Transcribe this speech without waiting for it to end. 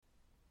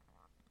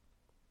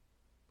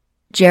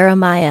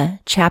Jeremiah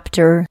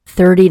chapter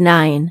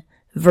 39,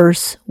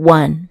 verse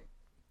 1.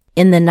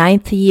 In the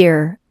 9th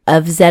year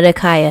of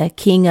Zedekiah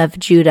king of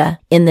Judah,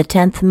 in the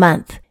 10th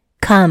month,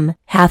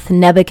 hath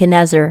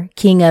Nebuchadnezzar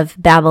king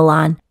of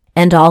Babylon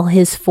and all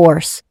his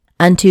force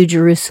unto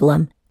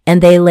Jerusalem,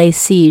 and they lay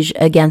siege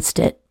against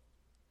it.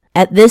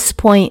 At this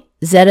point,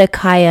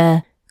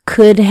 Zedekiah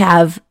could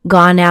have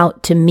gone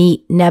out to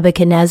meet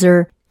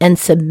Nebuchadnezzar and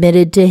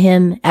submitted to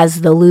him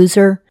as the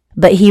loser,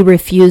 but he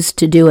refused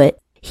to do it.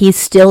 He's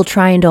still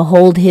trying to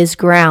hold his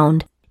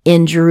ground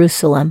in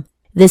Jerusalem.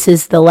 This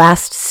is the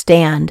last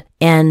stand,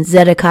 and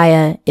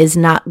Zedekiah is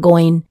not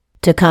going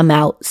to come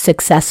out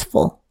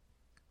successful.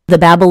 The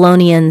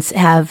Babylonians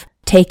have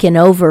taken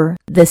over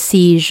the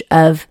siege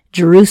of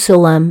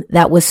Jerusalem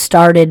that was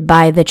started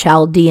by the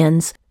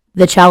Chaldeans.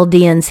 The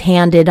Chaldeans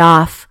handed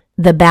off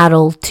the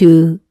battle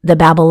to the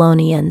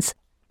Babylonians.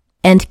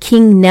 And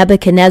King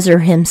Nebuchadnezzar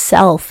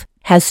himself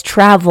has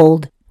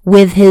traveled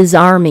with his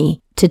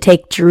army to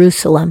take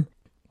Jerusalem.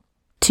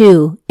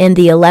 2. In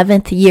the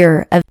 11th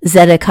year of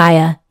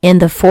Zedekiah, in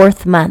the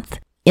 4th month,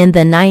 in the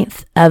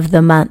 9th of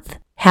the month,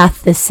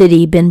 hath the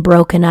city been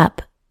broken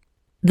up.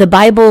 The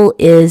Bible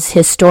is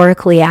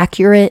historically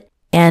accurate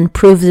and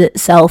proves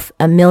itself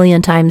a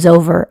million times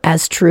over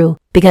as true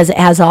because it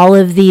has all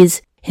of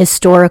these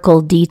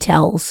historical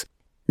details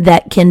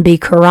that can be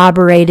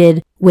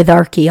corroborated with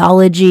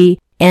archaeology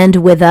and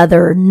with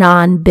other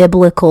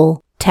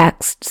non-biblical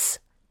texts.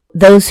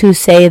 Those who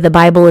say the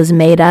Bible is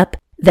made up,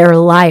 they're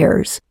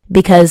liars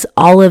because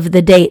all of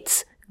the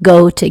dates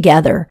go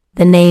together.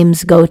 The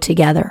names go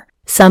together.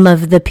 Some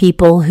of the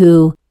people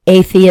who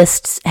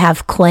atheists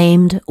have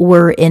claimed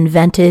were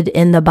invented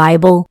in the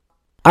Bible,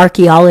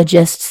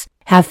 archaeologists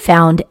have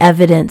found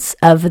evidence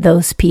of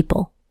those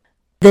people.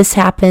 This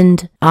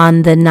happened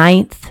on the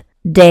 9th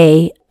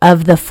day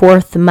of the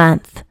 4th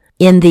month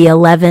in the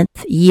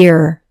 11th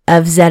year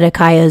of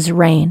Zedekiah's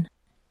reign.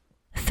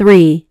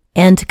 3.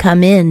 And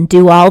come in,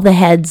 do all the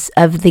heads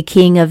of the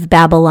king of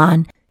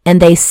Babylon,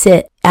 and they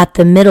sit at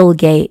the middle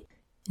gate,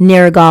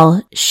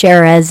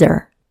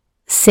 Nergal-Sharezer,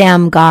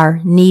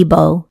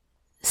 Samgar-Nebo,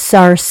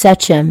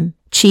 Sarsechem,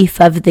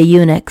 chief of the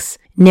eunuchs,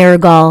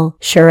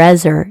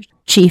 Nergal-Sharezer,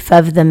 chief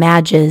of the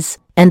mages,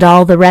 and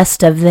all the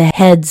rest of the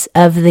heads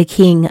of the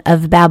king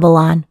of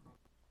Babylon.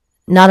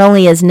 Not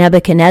only is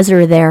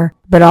Nebuchadnezzar there,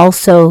 but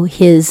also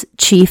his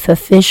chief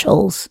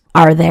officials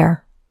are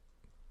there.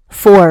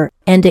 4.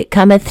 And it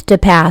cometh to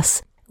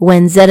pass,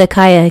 when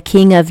Zedekiah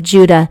king of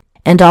Judah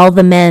and all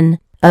the men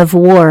of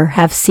war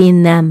have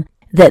seen them,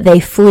 that they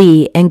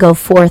flee and go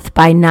forth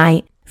by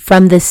night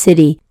from the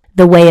city,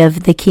 the way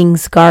of the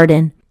king's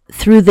garden,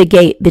 through the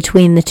gate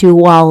between the two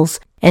walls,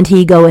 and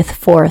he goeth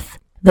forth,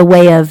 the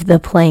way of the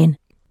plain.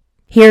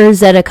 Here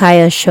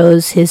Zedekiah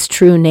shows his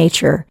true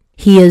nature.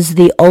 He is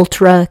the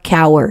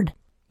ultra-coward.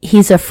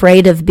 He's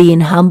afraid of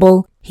being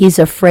humble. He's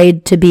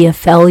afraid to be a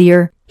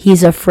failure.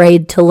 He's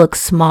afraid to look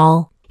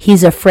small.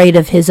 He's afraid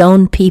of his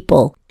own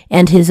people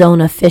and his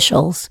own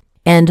officials.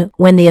 And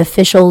when the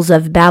officials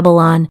of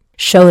Babylon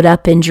showed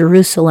up in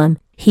Jerusalem,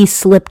 he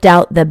slipped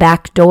out the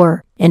back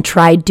door and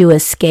tried to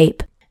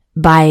escape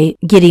by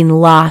getting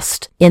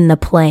lost in the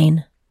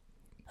plain.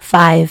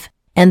 5.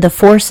 And the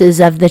forces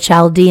of the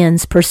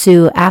Chaldeans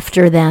pursue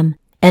after them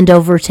and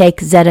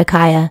overtake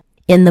Zedekiah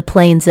in the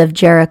plains of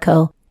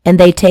Jericho, and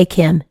they take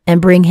him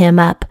and bring him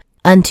up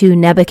unto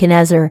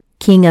Nebuchadnezzar,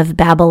 king of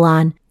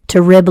Babylon,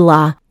 to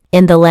Riblah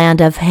in the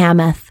land of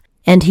Hamath,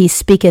 and he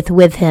speaketh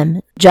with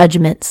him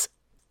judgments.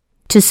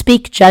 To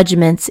speak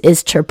judgments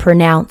is to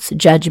pronounce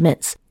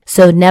judgments.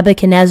 So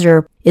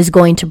Nebuchadnezzar is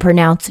going to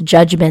pronounce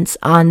judgments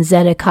on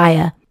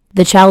Zedekiah.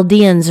 The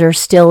Chaldeans are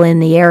still in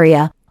the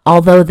area.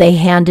 Although they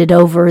handed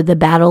over the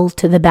battle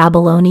to the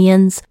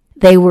Babylonians,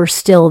 they were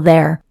still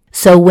there.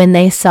 So when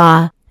they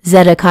saw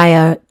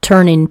Zedekiah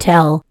turning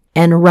tail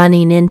and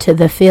running into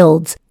the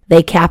fields,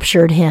 they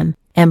captured him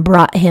and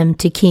brought him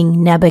to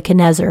King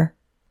Nebuchadnezzar.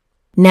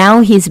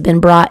 Now he's been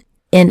brought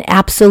in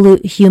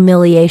absolute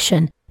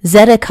humiliation.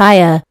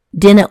 Zedekiah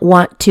didn't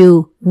want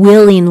to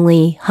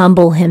willingly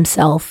humble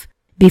himself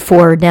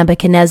before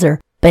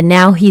Nebuchadnezzar, but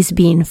now he's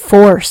being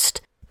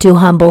forced to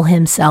humble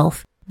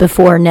himself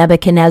before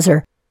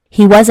Nebuchadnezzar.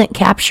 He wasn't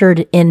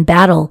captured in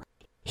battle.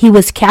 He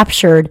was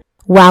captured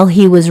while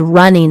he was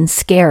running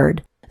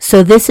scared.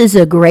 So this is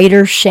a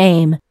greater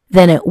shame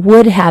than it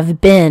would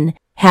have been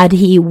had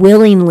he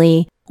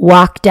willingly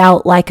walked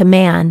out like a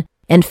man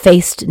and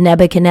faced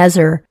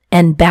Nebuchadnezzar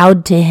and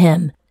bowed to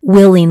him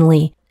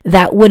willingly.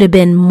 That would have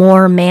been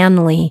more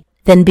manly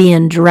than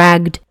being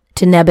dragged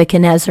to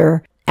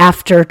Nebuchadnezzar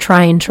after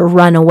trying to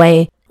run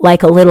away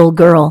like a little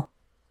girl.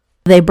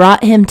 They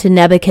brought him to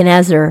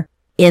Nebuchadnezzar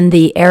in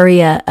the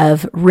area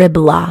of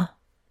Riblah.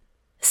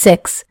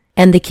 6.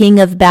 And the king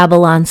of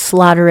Babylon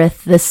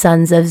slaughtereth the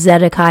sons of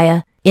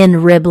Zedekiah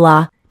in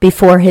Riblah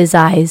before his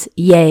eyes,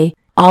 yea,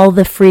 all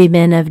the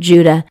freemen of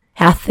Judah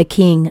hath the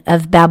king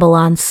of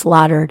Babylon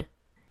slaughtered.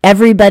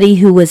 Everybody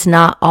who was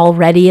not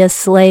already a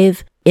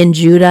slave in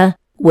Judah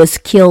was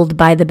killed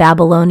by the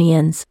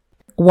Babylonians.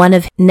 one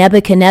of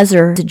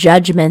Nebuchadnezzar's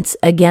judgments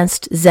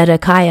against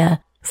Zedekiah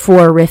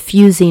for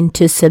refusing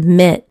to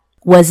submit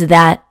was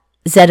that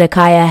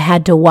Zedekiah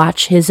had to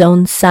watch his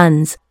own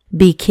sons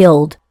be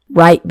killed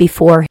right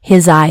before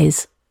his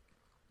eyes.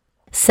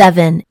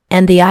 7.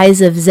 And the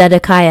eyes of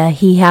Zedekiah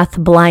he hath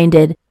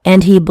blinded,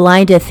 and he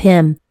blindeth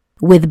him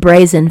with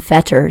brazen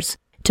fetters,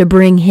 to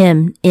bring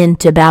him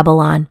into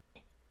Babylon.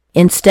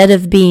 Instead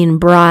of being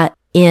brought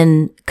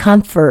in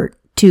comfort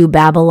to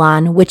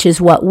Babylon, which is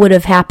what would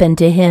have happened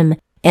to him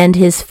and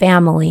his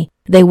family,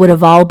 they would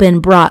have all been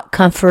brought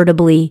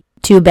comfortably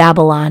to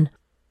Babylon.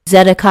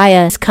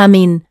 Zedekiah is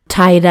coming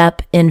tied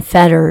up in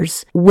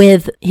fetters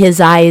with his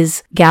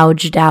eyes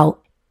gouged out.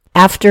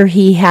 After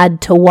he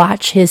had to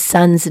watch his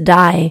sons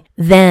die,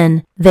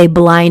 then they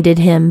blinded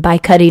him by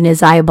cutting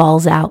his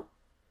eyeballs out.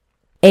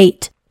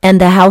 8. And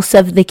the house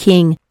of the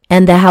king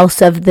and the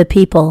house of the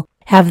people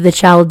have the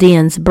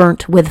Chaldeans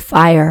burnt with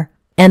fire,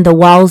 and the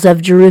walls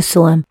of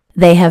Jerusalem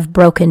they have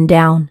broken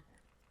down.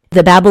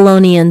 The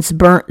Babylonians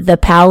burnt the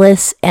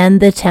palace and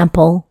the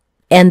temple,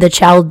 and the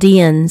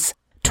Chaldeans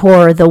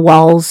tore the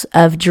walls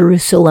of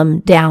Jerusalem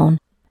down.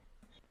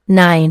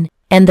 9.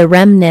 And the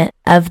remnant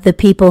of the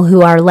people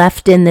who are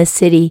left in the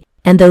city,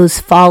 and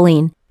those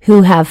falling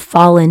who have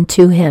fallen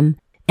to him,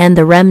 and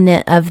the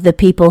remnant of the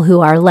people who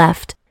are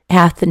left,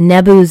 hath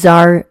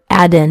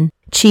Nebuzaradan,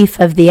 chief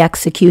of the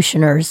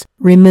executioners,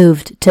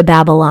 removed to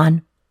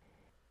Babylon.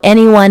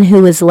 Anyone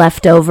who is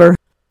left over,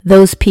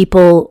 those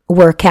people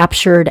were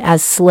captured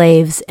as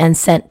slaves and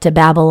sent to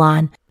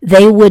Babylon.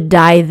 They would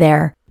die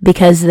there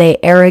because they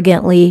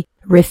arrogantly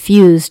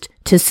refused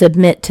to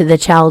submit to the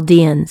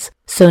Chaldeans.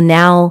 So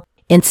now,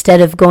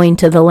 instead of going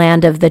to the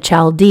land of the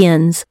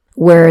Chaldeans,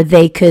 where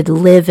they could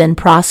live and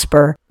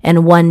prosper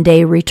and one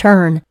day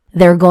return,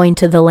 they're going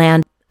to the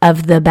land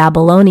of the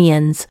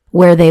Babylonians,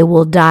 where they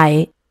will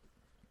die.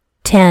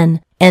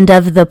 10. And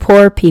of the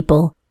poor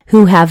people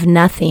who have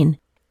nothing,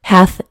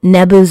 hath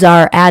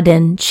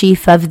Nebuzaradan,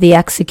 chief of the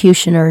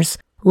executioners,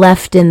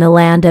 left in the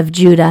land of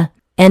Judah,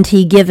 and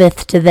he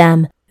giveth to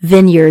them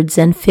vineyards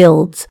and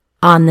fields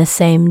on the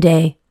same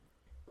day.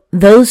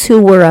 Those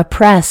who were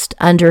oppressed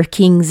under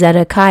King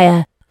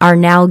Zedekiah are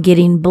now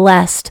getting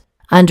blessed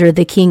under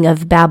the king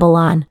of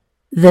Babylon.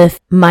 The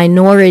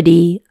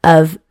minority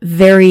of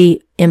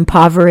very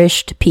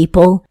impoverished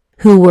people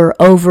who were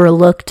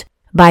overlooked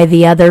by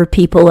the other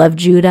people of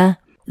Judah,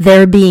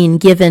 they're being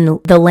given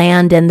the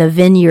land and the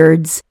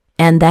vineyards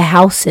and the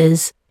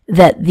houses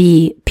that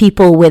the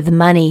people with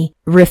money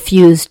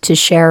refused to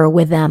share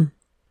with them.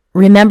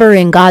 Remember,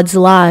 in God's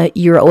law,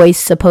 you're always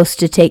supposed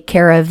to take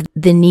care of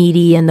the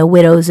needy and the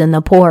widows and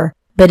the poor.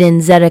 But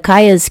in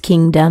Zedekiah's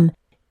kingdom,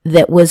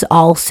 that was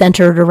all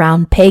centered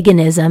around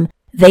paganism,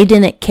 they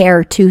didn't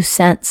care 2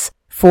 cents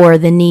for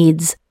the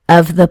needs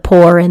of the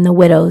poor and the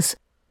widows.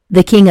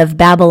 The king of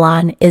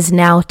Babylon is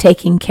now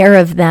taking care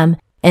of them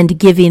and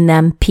giving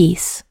them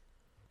peace.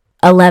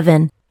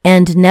 11.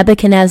 And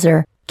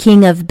Nebuchadnezzar,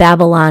 king of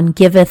Babylon,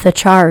 giveth a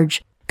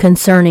charge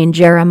concerning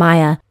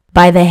Jeremiah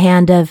by the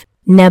hand of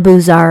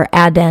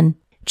Nebuzaradan,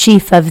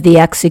 chief of the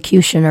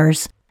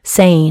executioners,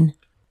 saying,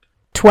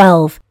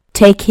 12.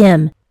 Take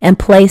him, and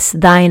place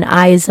thine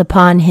eyes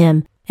upon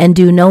him, and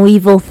do no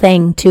evil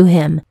thing to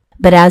him,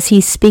 but as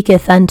he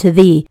speaketh unto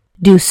thee,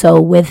 do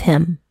so with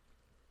him.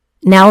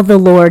 Now the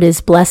Lord is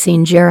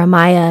blessing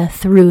Jeremiah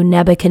through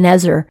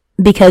Nebuchadnezzar,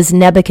 because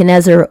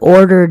Nebuchadnezzar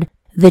ordered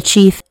the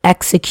chief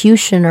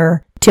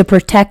executioner to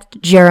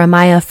protect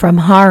Jeremiah from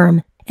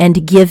harm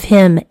and give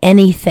him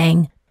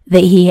anything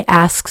that he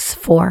asks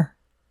for.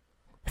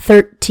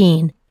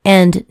 13.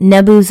 And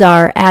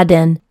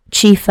Nebuzaradan,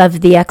 chief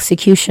of the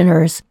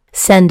executioners,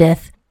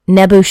 sendeth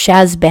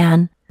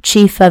Nebuchadnezzar,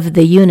 chief of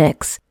the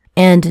eunuchs,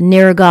 and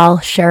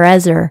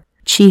Nergal-Sharezer,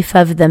 chief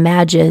of the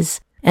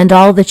mages, and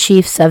all the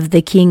chiefs of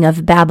the king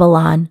of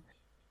Babylon.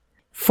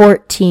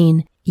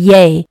 14.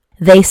 Yea,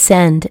 they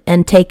send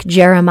and take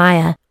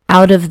Jeremiah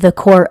out of the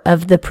court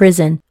of the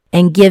prison,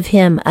 and give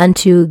him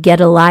unto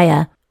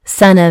Gedaliah,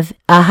 son of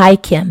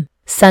Ahikam,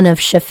 son of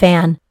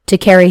Shaphan, to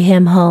carry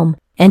him home,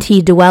 and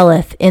he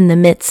dwelleth in the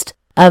midst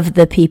of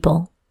the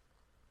people.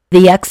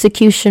 The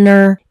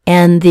executioner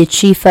and the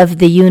chief of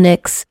the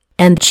eunuchs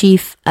and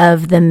chief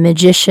of the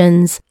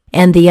magicians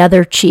and the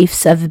other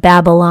chiefs of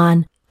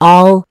Babylon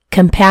all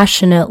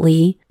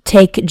compassionately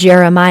take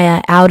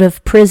Jeremiah out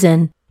of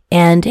prison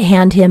and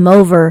hand him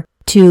over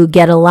to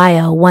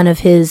Gedaliah, one of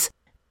his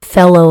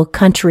fellow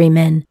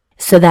countrymen,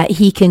 so that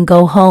he can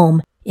go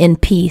home in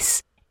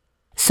peace.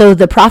 So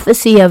the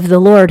prophecy of the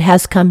Lord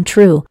has come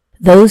true.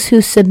 Those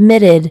who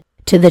submitted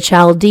to the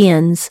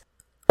Chaldeans,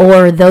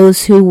 or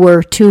those who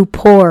were too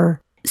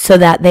poor so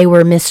that they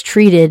were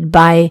mistreated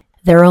by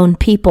their own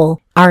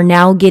people, are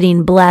now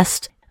getting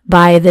blessed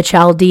by the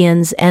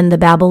Chaldeans and the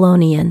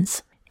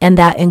Babylonians. And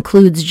that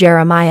includes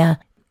Jeremiah.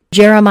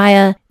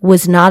 Jeremiah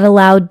was not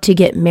allowed to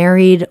get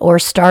married or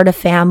start a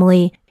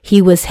family.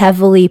 He was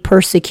heavily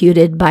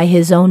persecuted by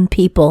his own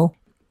people.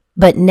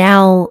 But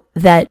now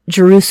that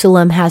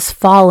Jerusalem has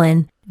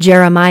fallen,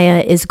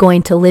 Jeremiah is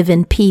going to live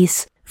in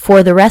peace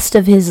for the rest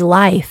of his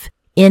life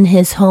in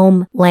his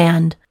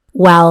homeland,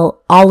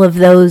 while all of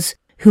those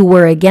who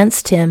were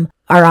against him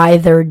are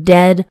either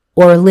dead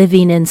or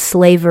living in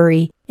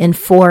slavery in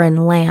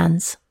foreign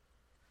lands.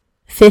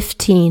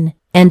 15.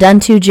 And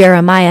unto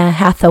Jeremiah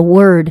hath a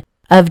word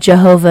of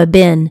Jehovah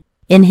been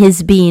in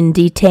his being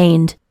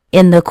detained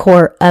in the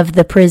court of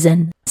the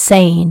prison,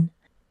 saying,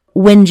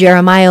 when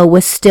Jeremiah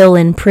was still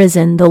in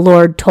prison, the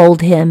Lord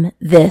told him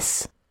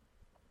this.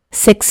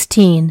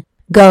 16.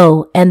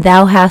 Go, and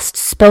thou hast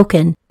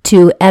spoken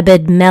to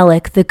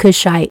Ebed-melech the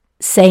Cushite,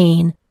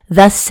 saying,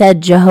 thus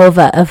said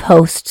Jehovah of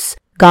hosts,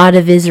 God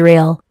of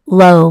Israel,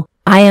 lo,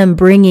 I am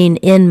bringing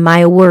in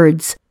my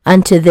words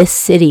unto this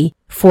city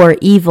for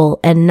evil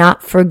and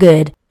not for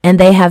good, and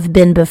they have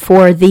been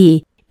before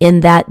thee in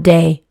that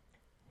day.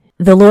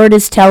 The Lord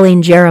is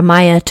telling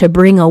Jeremiah to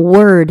bring a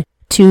word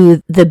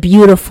to the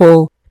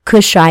beautiful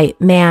Cushite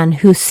man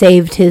who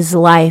saved his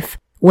life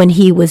when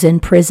he was in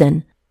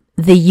prison,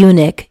 the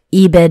eunuch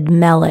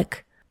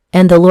Ebed-melech.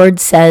 And the Lord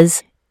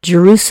says,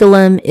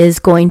 Jerusalem is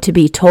going to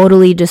be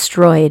totally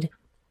destroyed.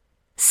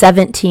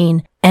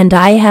 17. And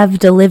I have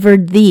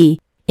delivered thee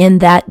in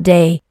that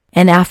day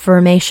an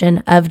affirmation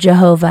of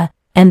Jehovah,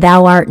 and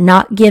thou art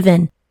not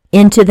given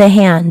into the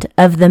hand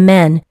of the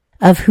men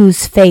of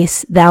whose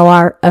face thou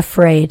art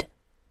afraid.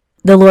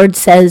 The Lord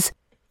says,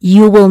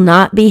 you will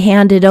not be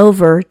handed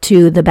over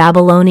to the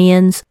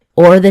Babylonians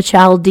or the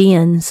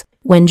Chaldeans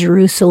when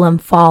Jerusalem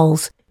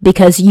falls,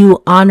 because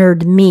you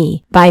honored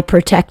me by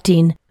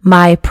protecting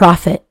my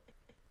prophet.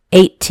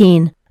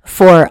 18.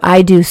 For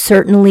I do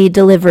certainly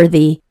deliver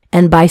thee,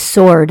 and by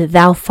sword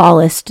thou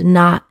fallest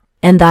not,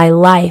 and thy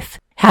life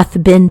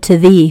hath been to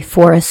thee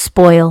for a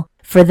spoil,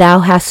 for thou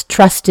hast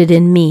trusted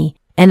in me,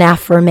 an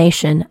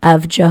affirmation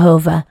of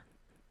Jehovah.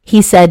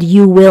 He said,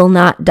 you will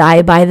not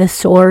die by the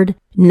sword,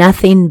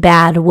 nothing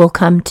bad will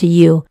come to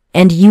you,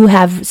 and you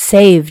have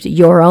saved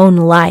your own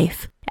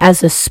life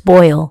as a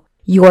spoil.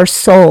 Your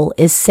soul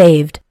is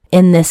saved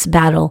in this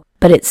battle,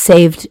 but it's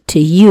saved to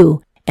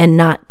you and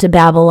not to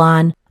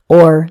Babylon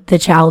or the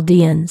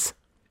Chaldeans,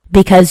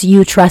 because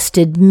you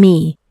trusted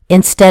me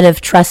instead of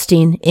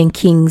trusting in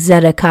King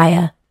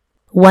Zedekiah.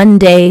 One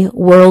day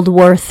World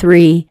War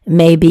III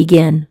may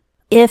begin.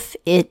 If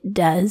it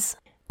does,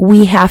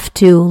 we have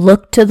to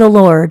look to the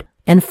Lord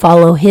and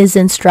follow his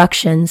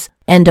instructions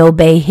and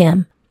obey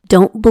him.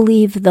 Don't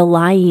believe the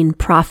lying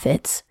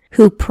prophets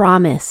who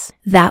promise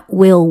that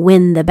we'll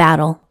win the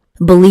battle.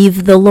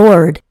 Believe the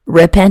Lord,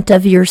 repent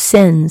of your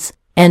sins,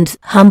 and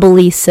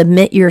humbly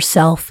submit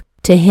yourself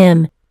to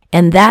him,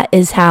 and that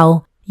is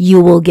how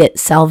you will get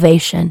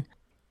salvation.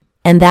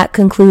 And that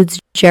concludes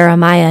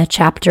Jeremiah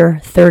chapter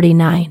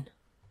 39.